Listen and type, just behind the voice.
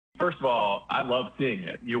First of all, I love seeing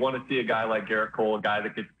it. You want to see a guy like Gerrit Cole, a guy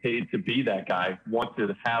that gets paid to be that guy, want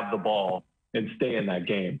to have the ball and stay in that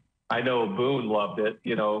game. I know Boone loved it.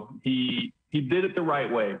 You know, he did it the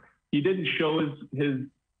right way. He didn't show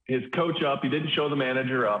his coach up. He didn't show the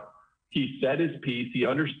manager up. He said his piece. He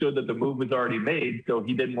understood that the move was already made, so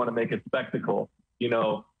he didn't want to make a spectacle. You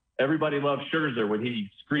know, everybody loves Scherzer when he's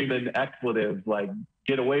screaming expletives like,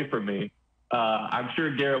 get away from me. I'm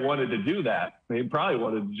sure Gerrit wanted to do that. He probably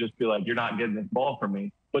wanted to just be like, you're not getting this ball from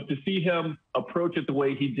me. But to see him approach it the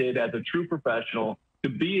way he did as a true professional, to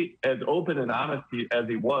be as open and honest as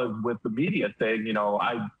he was with the media saying, you know,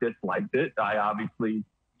 I disliked it. I obviously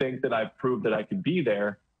think that I've proved that I could be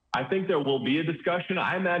there. I think there will be a discussion.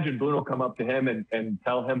 I imagine Boone will come up to him and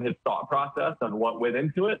tell him his thought process on what went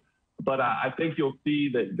into it. But I think you'll see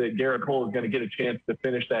that Gerrit Cole is going to get a chance to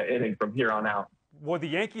finish that inning from here on out. Were the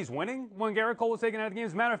Yankees winning when Gerrit Cole was taken out of the game?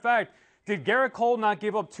 As a matter of fact, did Gerrit Cole not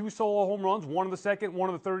give up 2 solo home runs, one in the second, one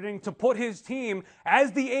in the third inning, to put his team,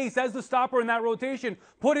 as the ace, as the stopper in that rotation,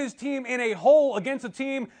 put his team in a hole against a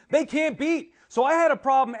team they can't beat? So I had a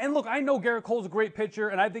problem. And look, I know Gerrit Cole's a great pitcher,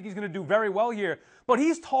 and I think he's going to do very well here. But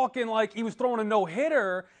he's talking like he was throwing a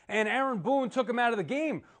no-hitter, and Aaron Boone took him out of the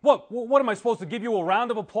game. What am I supposed to give you a round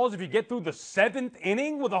of applause if you get through the 7th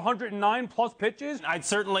inning with 109-plus pitches? I'd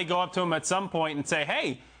certainly go up to him at some point and say,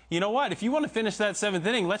 hey, you know what? If you want to finish that 7th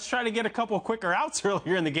inning, let's try to get a couple quicker outs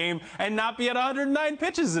earlier in the game and not be at 109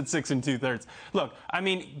 pitches at 6 2/3. Look, I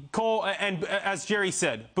mean, Cole, and as Jerry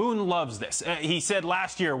said, Boone loves this. He said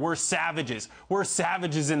last year, we're savages. We're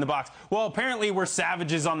savages in the box. Well, apparently we're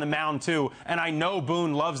savages on the mound, too, and I know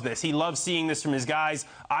Boone loves this. He loves seeing this from his guys.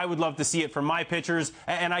 I would love to see it from my pitchers,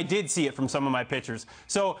 and I did see it from some of my pitchers.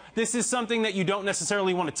 So this is something that you don't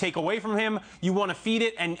necessarily want to take away from him. You want to feed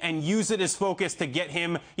it and use it as focus to get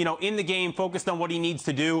him, you know, in the game, focused on what he needs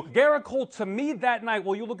to do. Gerrit Cole, to me that night,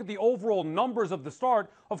 well, you look at the overall numbers of the start,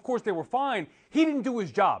 of course they were fine. He didn't do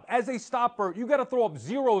his job. As a stopper, you got to throw up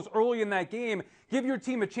zeros early in that game, give your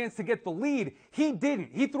team a chance to get the lead. He didn't.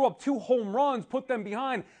 He threw up 2 home runs, put them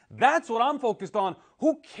behind. That's what I'm focused on.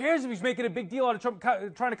 Who cares if he's making a big deal out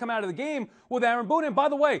of trying to come out of the game with Aaron Boone? And by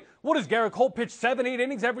the way, what does Gerrit Cole pitch 7, 8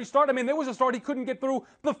 innings every start? I mean, there was a start he couldn't get through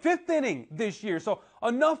the 5th inning this year. So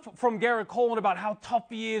enough from Gerrit Cole and about how tough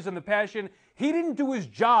he is and the passion. He didn't do his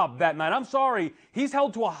job that night. I'm sorry. He's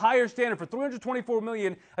held to a higher standard for $324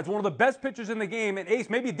 million as one of the best pitchers in the game, and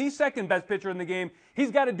ace, maybe the 2nd best pitcher in the game.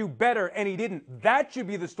 He's got to do better, and he didn't. That should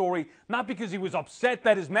be the story, not because he was upset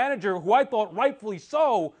that his manager, who I thought rightfully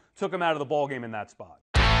so, took him out of the ballgame in that spot.